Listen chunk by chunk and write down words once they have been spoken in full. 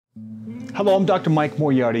Hello, I'm Dr. Mike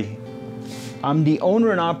Moriearty. I'm the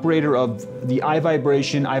owner and operator of the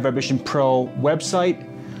iVibration Pro website.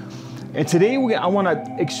 And today I want to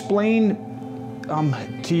explain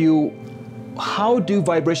to you how do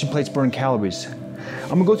vibration plates burn calories. I'm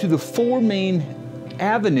going to go through the four main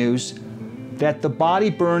avenues that the body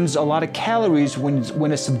burns a lot of calories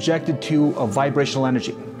when it's subjected to a vibrational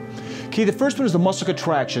energy. Okay, the first one is the muscle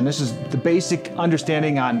contraction. This is the basic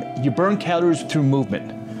understanding on you burn calories through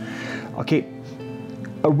movement. Okay,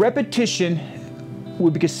 a repetition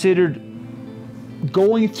would be considered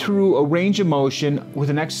going through a range of motion with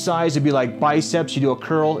an exercise. It'd be like biceps. You do a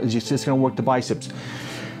curl, it's just going to work the biceps.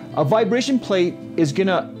 A vibration plate is going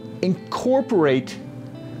to incorporate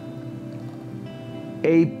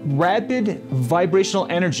a rapid vibrational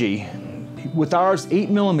energy, with ours 8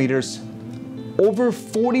 millimeters, over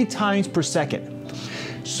 40 times per second.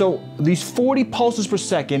 So these 40 pulses per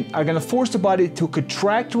second are going to force the body to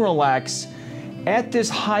contract and relax at this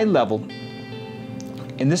high level.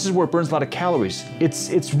 And this is where it burns a lot of calories.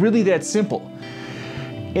 It's really that simple.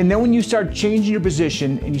 And then when you start changing your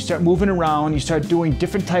position and you start moving around, you start doing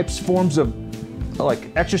different forms of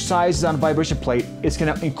like exercises on a vibration plate, it's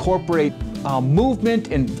going to incorporate movement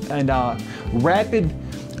and rapid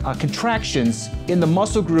contractions in the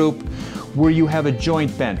muscle group where you have a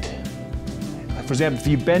joint bent. For example, if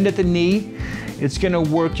you bend at the knee, it's going to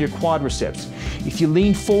work your quadriceps. If you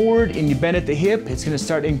lean forward and you bend at the hip, it's going to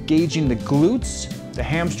start engaging the glutes, the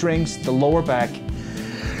hamstrings, the lower back.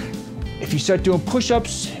 If you start doing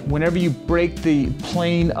push-ups, whenever you break the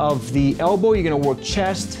plane of the elbow, you're going to work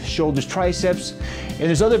chest, shoulders, triceps. And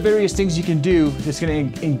there's other various things you can do that's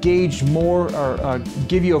going to engage more or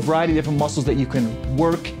give you a variety of different muscles that you can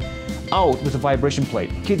work out with a vibration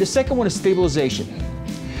plate. Okay, the second one is stabilization.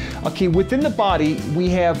 Okay, within the body, we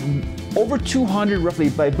have over 200,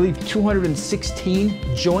 roughly, I believe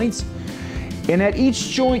 216 joints. And at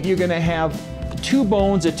each joint, you're gonna have two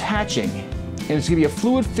bones attaching. And it's gonna be a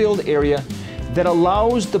fluid-filled area that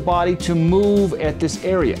allows the body to move at this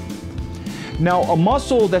area. Now, a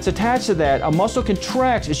muscle that's attached to that, a muscle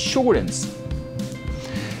contracts, it shortens.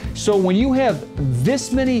 So when you have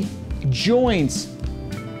this many joints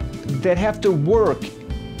that have to work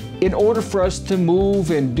in order for us to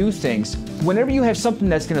move and do things, whenever you have something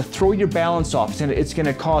that's going to throw your balance off, it's going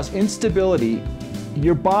to cause instability,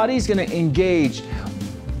 your body's going to engage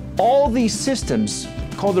all these systems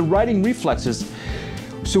called the righting reflexes.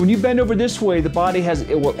 So when you bend over this way, the body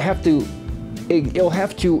it'll have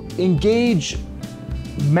to engage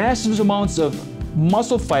massive amounts of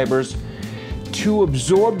muscle fibers to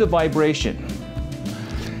absorb the vibration.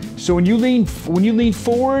 So when you lean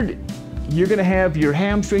forward, you're going to have your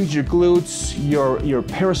hamstrings, your glutes, your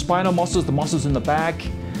paraspinal muscles, the muscles in the back,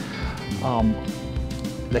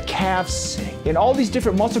 the calves, and all these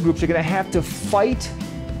different muscle groups are going to have to fight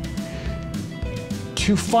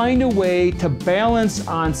to find a way to balance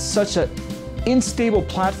on such an unstable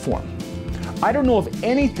platform. I don't know of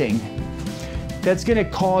anything that's going to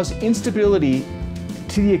cause instability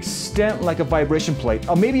to the extent like a vibration plate.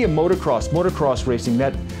 Or maybe a motocross racing,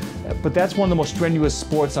 but that's one of the most strenuous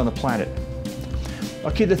sports on the planet.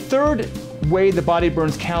 Okay, the third way the body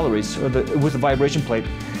burns calories with a vibration plate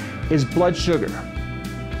is blood sugar.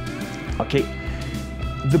 Okay,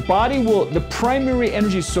 the primary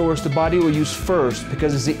energy source the body will use first,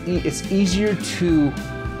 because it's easier to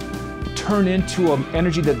turn into an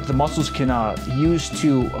energy that the muscles can use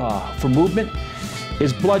for movement,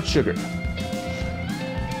 is blood sugar.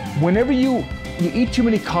 Whenever you eat too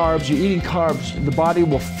many carbs, you're eating carbs, the body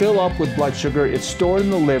will fill up with blood sugar. It's stored in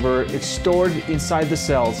the liver, it's stored inside the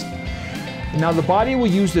cells. Now the body will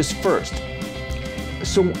use this first.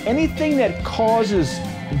 So anything that causes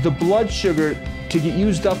the blood sugar to get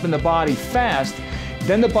used up in the body fast,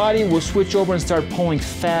 then the body will switch over and start pulling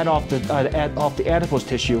fat off the adipose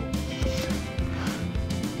tissue.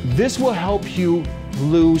 This will help you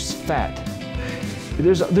lose fat.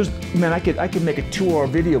 Man, I could make a 2-hour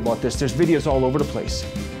video about this. There's videos all over the place.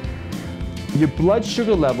 Your blood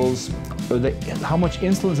sugar levels, or how much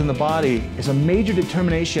insulin's in the body, is a major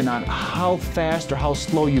determination on how fast or how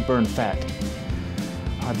slow you burn fat.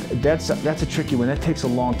 That's a tricky one. That takes a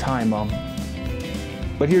long time.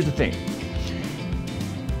 But here's the thing.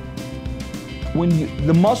 When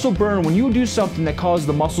the muscle burn, when you do something that causes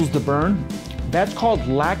the muscles to burn, that's called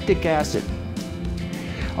lactic acid.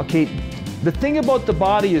 Okay. The thing about the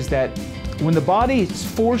body is that when the body is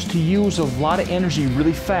forced to use a lot of energy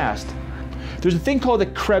really fast, there's a thing called the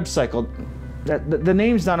Krebs cycle. The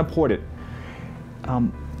name's not important.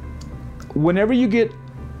 Whenever you get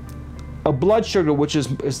a blood sugar, which is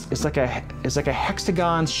like a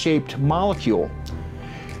hexagon-shaped molecule,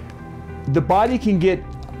 the body can get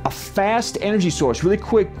a fast energy source really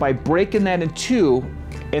quick by breaking that in two,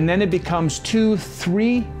 and then it becomes 2,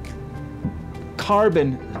 3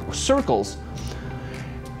 carbon circles.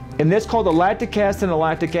 And that's called a lactic acid and a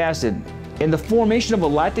lactic acid. And the formation of a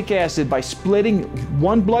lactic acid by splitting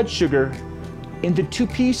one blood sugar into 2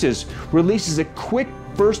 pieces releases a quick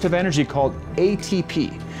burst of energy called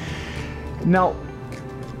ATP. Now,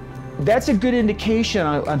 that's a good indication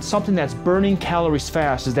on something that's burning calories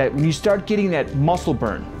fast, is that when you start getting that muscle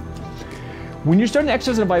burn. When you're starting to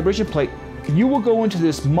exercise on a vibration plate, you will go into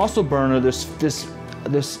this muscle burn, or this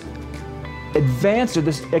advanced or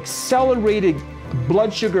this accelerated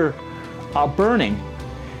blood sugar burning,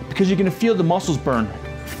 because you're going to feel the muscles burn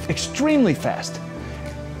extremely fast.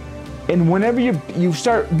 And whenever you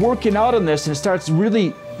start working out on this and it starts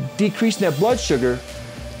really decreasing that blood sugar,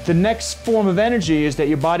 the next form of energy is that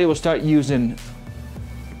your body will start using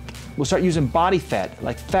body fat,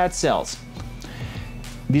 like fat cells.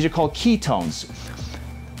 These are called ketones.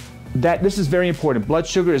 This is very important. Blood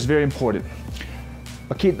sugar is very important.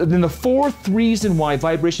 Okay, then the fourth reason why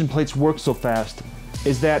vibration plates work so fast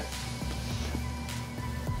is that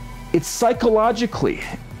it's psychologically,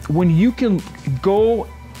 when you can go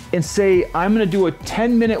and say, I'm gonna do a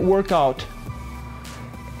 10-minute workout.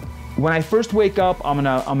 When I first wake up, I'm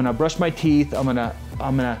gonna brush my teeth, I'm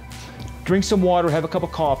gonna drink some water, have a cup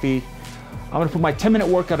of coffee, I'm gonna put my 10-minute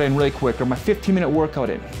workout in really quick, or my 15-minute workout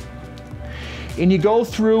in. And you go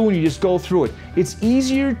through and you just go through it. It's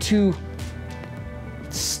easier to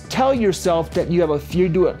tell yourself that you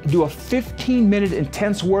do a 15-minute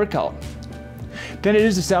intense workout than it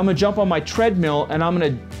is to say, I'm gonna jump on my treadmill and I'm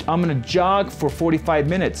gonna jog for 45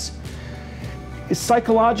 minutes.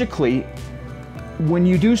 Psychologically, when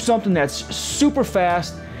you do something that's super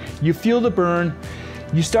fast, you feel the burn,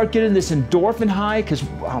 you start getting this endorphin high, because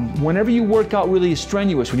whenever you work out really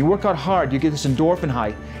strenuous, when you work out hard, you get this endorphin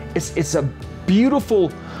high. It's a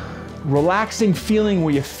beautiful, relaxing feeling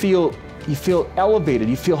where you feel elevated,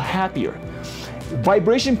 you feel happier.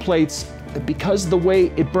 Vibration plates, because of the way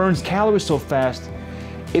it burns calories so fast,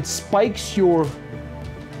 it spikes your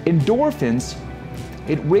endorphins,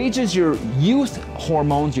 it raises your youth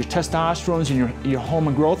hormones, your testosterone and your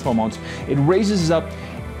hormone growth hormones. It raises up,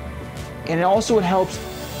 and it helps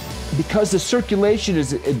because the circulation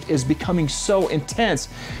is becoming so intense.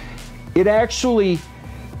 It actually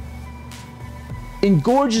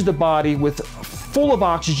engorges the body with full of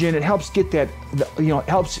oxygen. It helps get that, it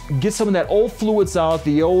helps get some of that old fluids out,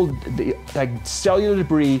 like cellular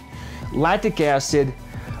debris, lactic acid,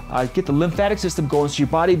 get the lymphatic system going, so your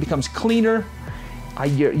body becomes cleaner.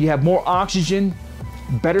 You have more oxygen,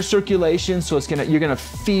 better circulation, so you're gonna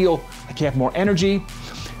feel like you have more energy.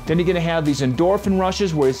 Then you're gonna have these endorphin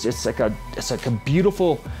rushes, where it's like a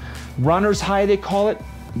beautiful runner's high, they call it.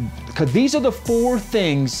 Because these are the 4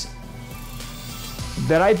 things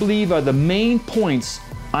that I believe are the main points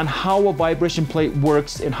on how a vibration plate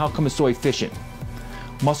works and how come it's so efficient.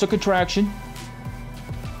 Muscle contraction,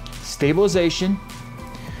 stabilization.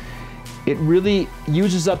 It really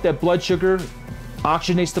uses up that blood sugar,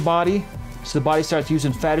 oxygenates the body, so the body starts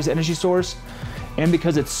using fat as energy source, and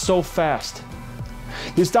because it's so fast.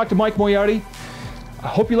 This is Dr. Mike Moriearty. I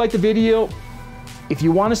hope you liked the video. If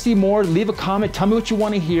you want to see more, leave a comment, tell me what you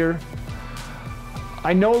want to hear.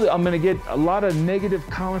 I know that I'm going to get a lot of negative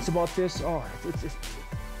comments about this. Oh, it's